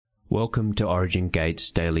Welcome to Origin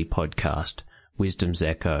Gate's daily podcast, Wisdom's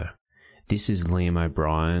Echo. This is Liam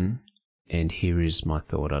O'Brien, and here is my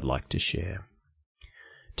thought I'd like to share.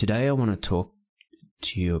 Today I want to talk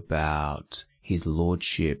to you about His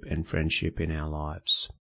Lordship and friendship in our lives.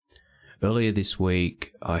 Earlier this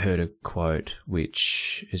week, I heard a quote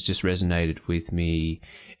which has just resonated with me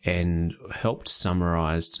and helped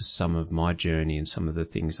summarize some of my journey and some of the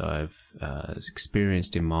things I've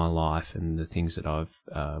experienced in my life and the things that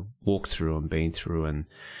I've walked through and been through and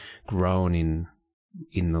grown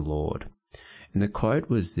in the Lord. And the quote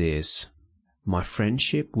was this: "My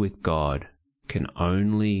friendship with God can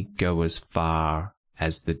only go as far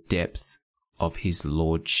as the depth of His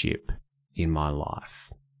Lordship in my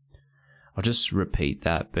life." I'll just repeat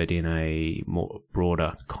that, but in a more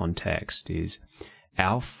broader context, is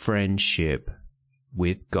our friendship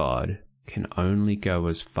with God can only go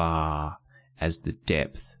as far as the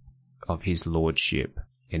depth of His Lordship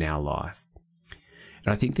in our life.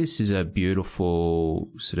 And I think this is a beautiful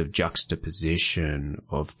sort of juxtaposition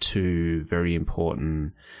of two very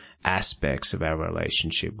important aspects of our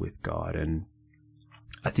relationship with God. And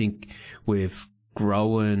I think we've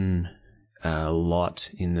grown a lot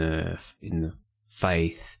in the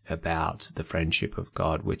faith about the friendship of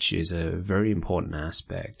God, which is a very important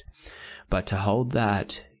aspect. But to hold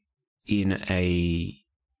that in a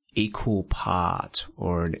equal part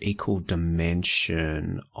or an equal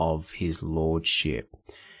dimension of His Lordship,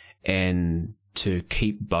 and to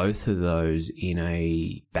keep both of those in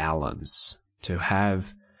a balance, to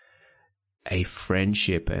have a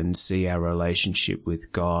friendship and see our relationship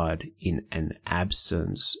with God in an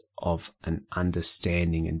absence of an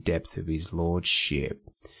understanding and depth of His Lordship,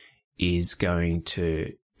 is going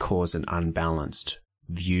to cause an unbalanced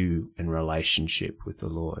view and relationship with the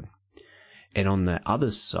Lord. And on the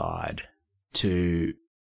other side, to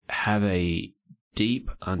have a deep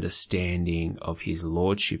understanding of His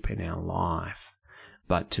Lordship in our life,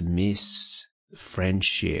 but to miss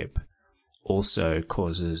friendship, also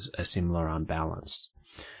causes a similar unbalance.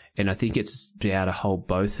 And I think it's to be able to hold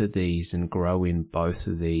both of these and grow in both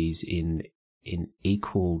of these in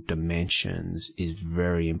equal dimensions is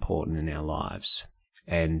very important in our lives.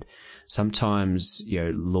 And sometimes,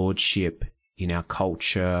 lordship in our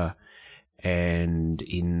culture and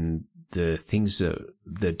in the things that,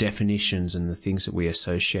 the definitions and the things that we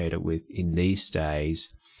associate it with in these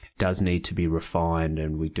days does need to be refined,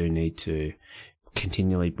 and we do need to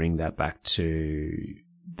continually bring that back to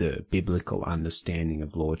the biblical understanding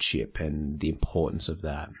of lordship and the importance of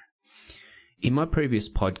that. In my previous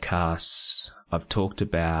podcasts, I've talked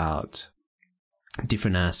about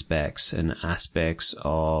different aspects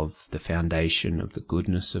of the foundation of the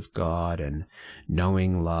goodness of God and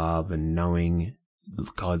knowing love and knowing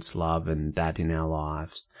God's love and that in our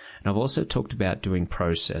lives. And I've also talked about doing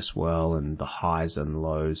process well and the highs and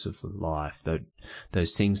lows of life,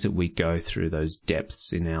 those things that we go through, those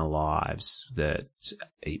depths in our lives that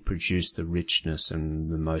produce the richness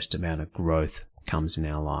and the most amount of growth comes in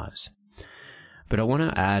our lives. But I want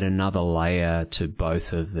to add another layer to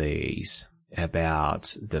both of these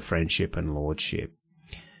about the friendship and lordship.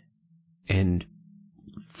 And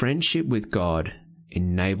friendship with God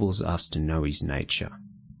enables us to know His nature.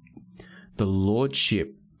 The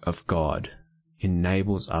lordship of God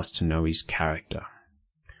enables us to know His character,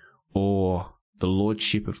 or the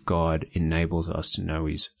lordship of God enables us to know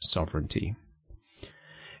His sovereignty.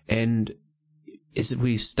 And as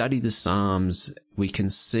we study the Psalms, we can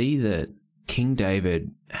see that King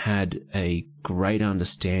David had a great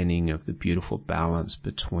understanding of the beautiful balance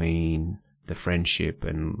between the friendship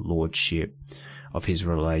and lordship of his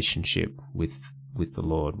relationship with the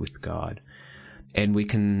Lord, with God. And we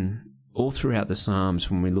can, all throughout the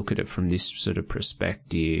Psalms, when we look at it from this sort of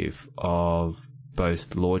perspective of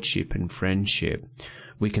both lordship and friendship,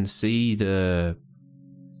 we can see the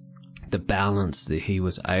balance that he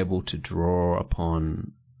was able to draw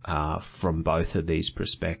upon from both of these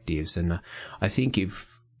perspectives. And I think if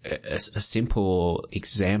a simple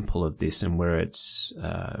example of this, and where it's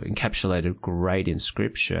encapsulated great in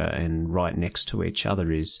Scripture and right next to each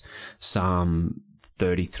other, is Psalm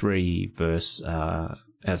 33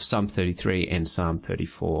 Psalm 33 and Psalm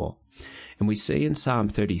 34. And we see in Psalm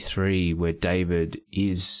 33 where David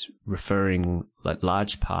is referring, at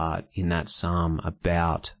large part in that psalm,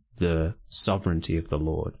 about the sovereignty of the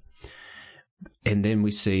Lord. And then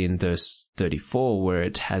we see in verse 34 where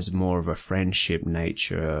it has more of a friendship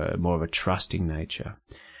nature, more of a trusting nature.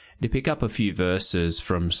 To pick up a few verses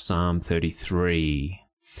from Psalm 33,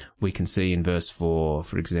 we can see in verse 4,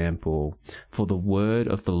 for example, "For the word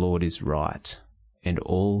of the Lord is right, and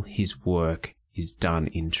all His work is done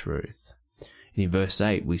in truth. And in verse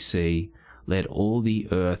 8 we see, "Let all the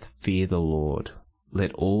earth fear the Lord.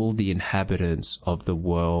 Let all the inhabitants of the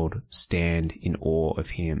world stand in awe of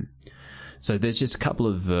him." So there's just a couple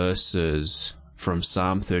of verses from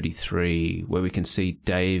Psalm 33 where we can see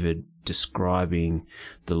David describing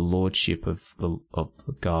the lordship of the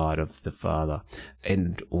God, of the Father,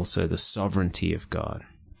 and also the sovereignty of God.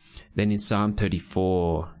 Then in Psalm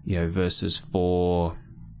 34, verses 4,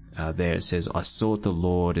 there it says, "I sought the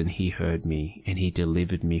Lord and he heard me, and he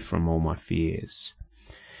delivered me from all my fears."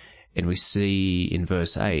 And we see in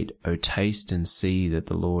verse 8, "O taste and see that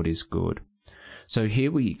the Lord is good." So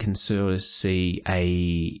here we can sort of see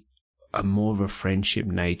a more of a friendship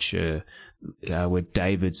nature where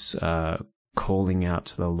David's calling out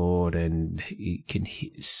to the Lord, and you can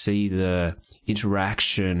see the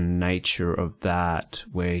interaction nature of that,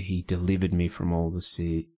 where he delivered me from all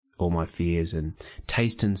my fears, and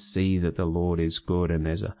taste and see that the Lord is good. And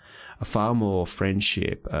there's a far more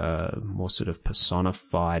friendship, more sort of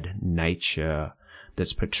personified nature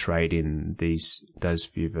that's portrayed in those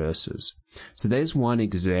few verses. So there's one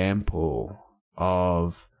example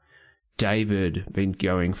of David been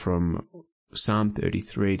going from Psalm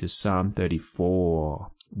 33 to Psalm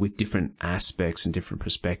 34 with different aspects and different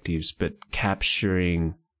perspectives, but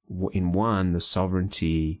capturing in one the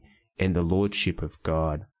sovereignty and the lordship of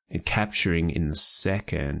God, and capturing in the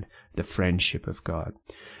second the friendship of God.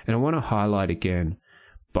 And I want to highlight again,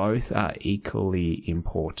 both are equally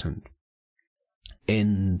important.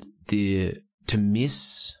 And to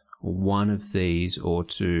miss one of these, or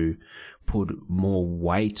to put more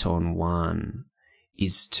weight on one,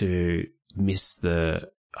 is to miss the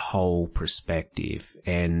whole perspective,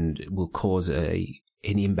 and will cause an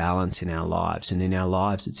imbalance in our lives. And in our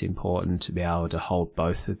lives, it's important to be able to hold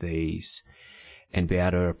both of these and be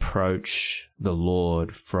able to approach the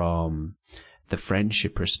Lord from the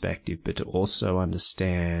friendship perspective, but to also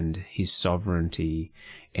understand his sovereignty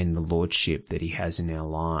and the lordship that he has in our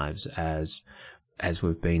lives as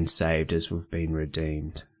we've been saved, as we've been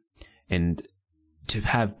redeemed. And to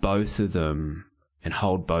have both of them and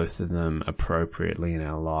hold both of them appropriately in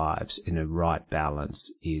our lives in a right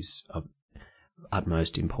balance is of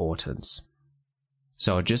utmost importance.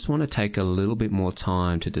 So I just want to take a little bit more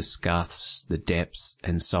time to discuss the depth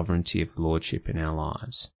and sovereignty of lordship in our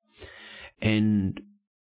lives. And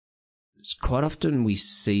quite often we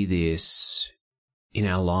see this in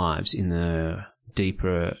our lives, in the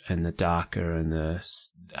deeper and the darker and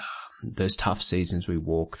those tough seasons we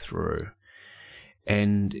walk through.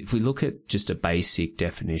 And if we look at just a basic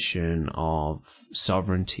definition of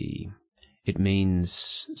sovereignty, it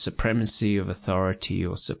means supremacy of authority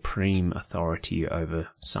or supreme authority over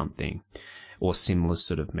something, or similar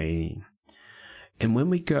sort of meaning. And when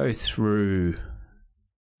we go through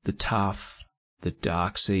the tough, the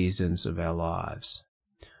dark seasons of our lives,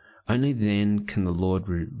 only then can the Lord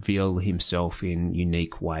reveal himself in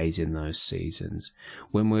unique ways in those seasons.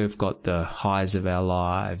 When we've got the highs of our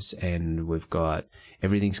lives and we've got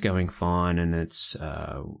everything's going fine and it's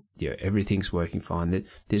everything's working fine,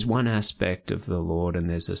 there's one aspect of the Lord, and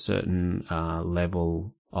there's a certain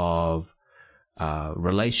level of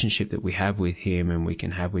relationship that we have with him, and we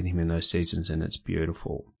can have with him in those seasons, and it's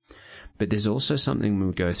beautiful. But there's also something when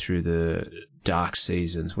we go through the dark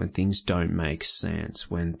seasons, when things don't make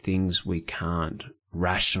sense, when things we can't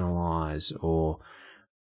rationalize or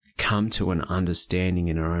come to an understanding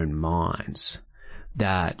in our own minds,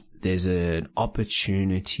 that there's an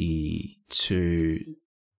opportunity to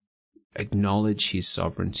acknowledge his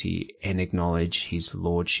sovereignty and acknowledge his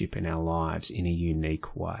lordship in our lives in a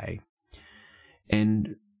unique way.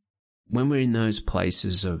 And when we're in those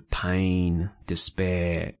places of pain,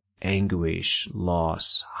 despair, anguish,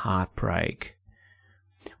 loss, heartbreak,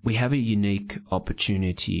 we have a unique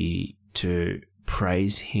opportunity to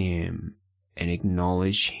praise him and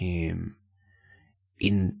acknowledge him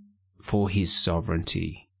for his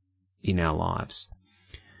sovereignty in our lives.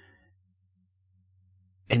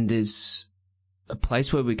 And there's a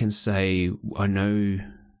place where we can say, I know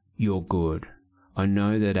you're good. I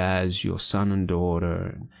know that as your son and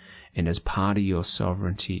daughter, and as part of your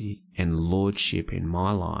sovereignty and lordship in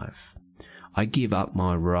my life, I give up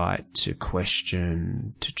my right to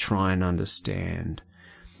question, to try and understand.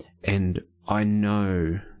 And I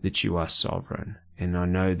know that you are sovereign, and I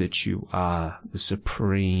know that you are the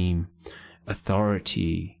supreme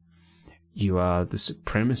authority. You are the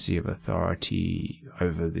supremacy of authority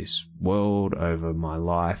over this world, over my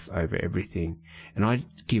life, over everything. And I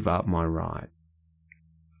give up my right.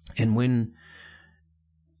 And when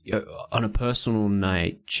on a personal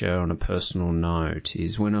nature, on a personal note,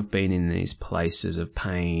 is when I've been in these places of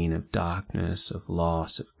pain, of darkness, of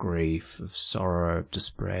loss, of grief, of sorrow, of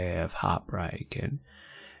despair, of heartbreak. And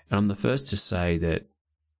I'm the first to say that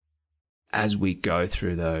as we go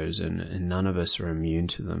through those, and none of us are immune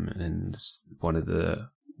to them, and it's one of the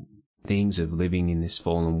things of living in this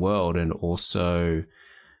fallen world, and also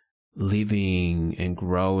living and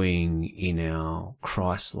growing in our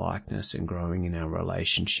Christ-likeness and growing in our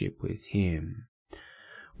relationship with Him.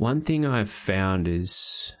 One thing I've found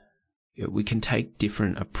is we can take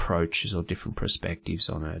different approaches or different perspectives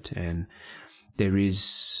on it, and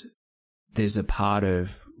there's a part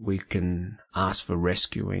of we can ask for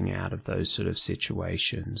rescuing out of those sort of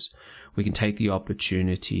situations. We can take the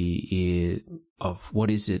opportunity of what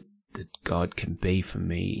is it that God can be for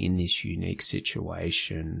me in this unique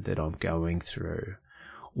situation that I'm going through.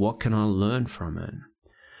 What can I learn from it?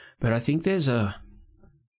 But I think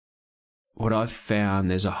what I've found,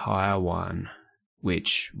 there's a higher one,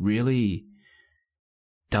 which really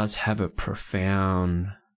does have a profound,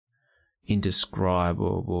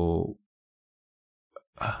 indescribable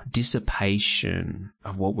dissipation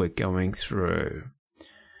of what we're going through.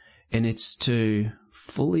 And it's to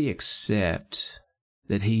fully accept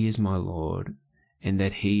that He is my Lord and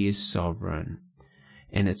that He is sovereign.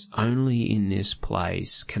 And it's only in this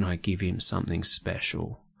place can I give Him something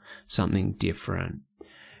special, something different.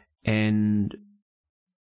 And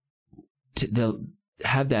to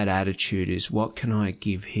have that attitude is, what can I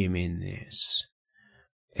give Him in this?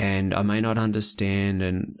 And I may not understand,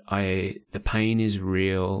 and the pain is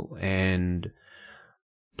real, and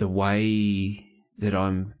the way that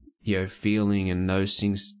I'm feeling and those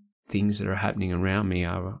things that are happening around me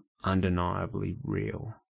are undeniably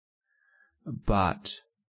real. But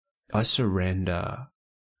I surrender.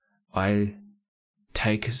 I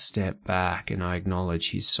take a step back and I acknowledge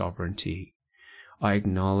His sovereignty. I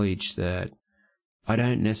acknowledge that I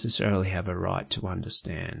don't necessarily have a right to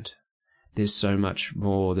understand. There's so much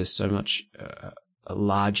more, there's so much a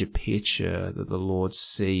larger picture that the Lord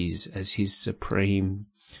sees as His supreme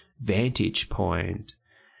vantage point.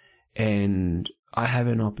 And I have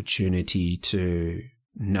an opportunity to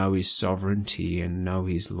know His sovereignty and know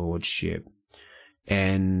His lordship.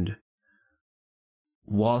 And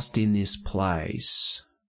whilst in this place,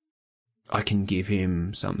 I can give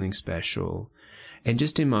Him something special. And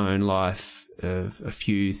just in my own life, of a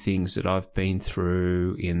few things that I've been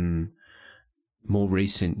through in more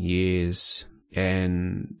recent years,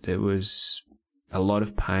 and there was a lot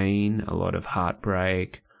of pain, a lot of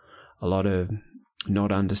heartbreak, a lot of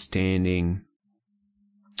not understanding,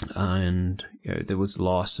 and there was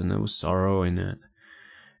loss and there was sorrow in it.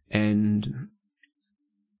 And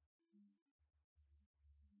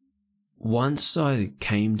once I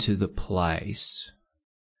came to the place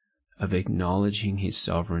of acknowledging His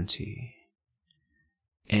sovereignty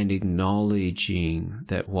and acknowledging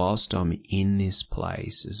that whilst I'm in this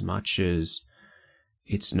place, as much as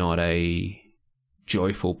it's not a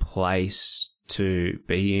joyful place to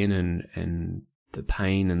be in, and the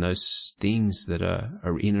pain and those things that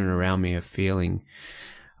are in and around me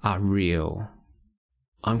are real,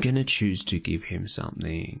 I'm going to choose to give Him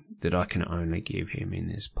something that I can only give Him in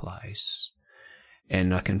this place.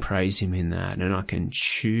 And I can praise Him in that, and I can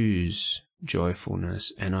choose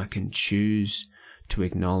joyfulness, and I can choose to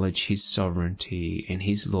acknowledge His sovereignty and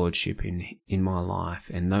His lordship in my life,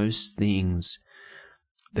 and those things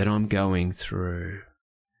that I'm going through,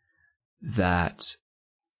 that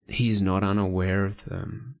He is not unaware of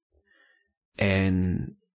them.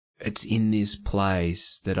 And it's in this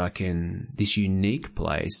place that this unique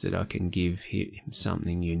place that I can give Him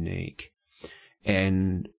something unique.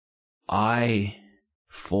 And I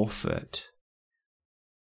forfeit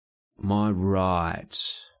my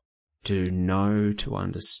right to know, to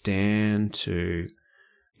understand, to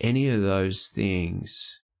any of those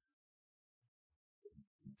things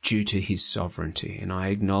due to His sovereignty. And I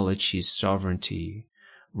acknowledge His sovereignty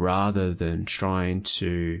rather than trying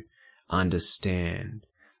to understand.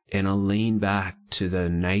 And I lean back to the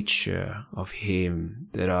nature of Him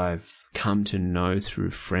that I've come to know through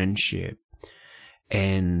friendship,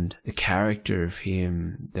 and the character of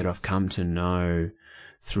Him that I've come to know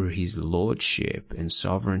through His lordship and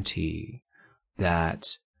sovereignty,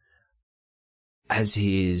 that as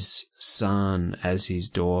His son, as His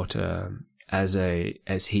daughter, as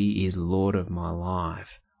He is Lord of my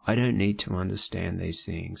life, I don't need to understand these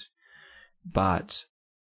things, but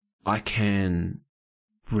I can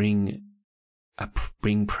bring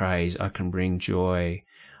praise, I can bring joy,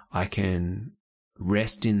 I can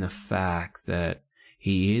rest in the fact that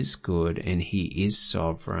He is good and He is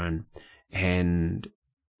sovereign, and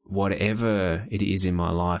whatever it is in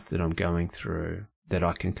my life that I'm going through, that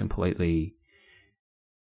I can completely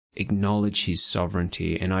acknowledge his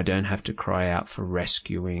sovereignty, and I don't have to cry out for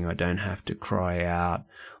rescuing. I don't have to cry out,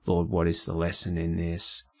 Lord, what is the lesson in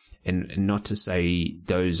this? And not to say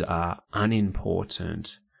those are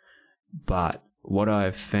unimportant, but what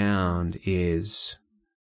I've found is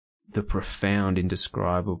the profound,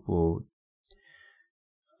 indescribable,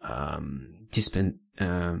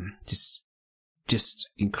 just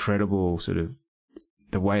incredible sort of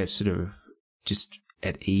the way it's sort of just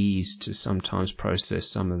at ease to sometimes process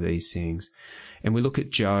some of these things. And we look at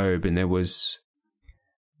Job, and there was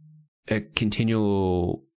a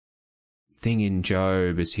continual thing in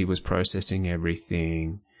Job as he was processing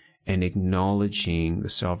everything and acknowledging the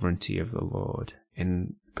sovereignty of the Lord.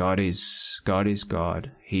 And God is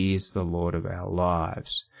God. He is the Lord of our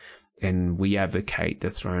lives. And we advocate the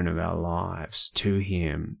throne of our lives to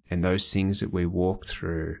him. And those things that we walk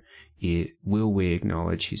through, will we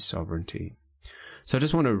acknowledge his sovereignty? So I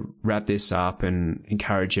just want to wrap this up and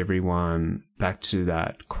encourage everyone back to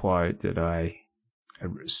that quote that I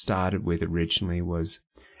started with originally, was,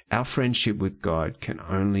 our friendship with God can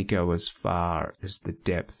only go as far as the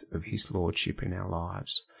depth of his lordship in our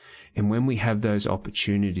lives. And when we have those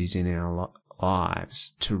opportunities in our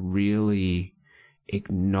lives to really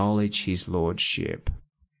acknowledge his lordship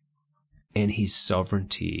and his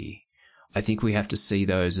sovereignty, I think we have to see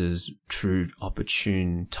those as true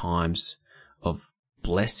opportune times of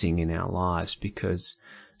blessing in our lives, because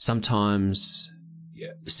sometimes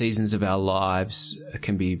seasons of our lives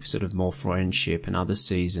can be sort of more friendship, and other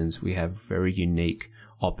seasons we have very unique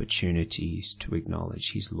opportunities to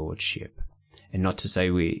acknowledge his lordship. And not to say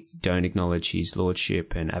we don't acknowledge his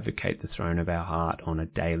lordship and advocate the throne of our heart on a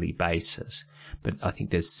daily basis, but I think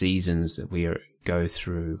there's seasons that we go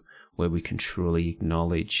through where we can truly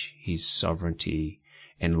acknowledge his sovereignty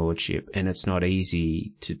and lordship. And it's not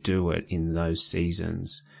easy to do it in those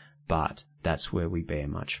seasons, but that's where we bear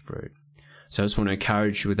much fruit. So I just want to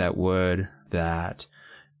encourage you with that word, that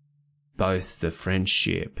both the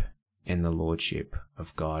friendship and the lordship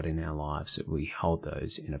of God in our lives, that we hold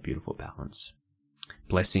those in a beautiful balance.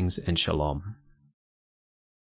 Blessings and shalom.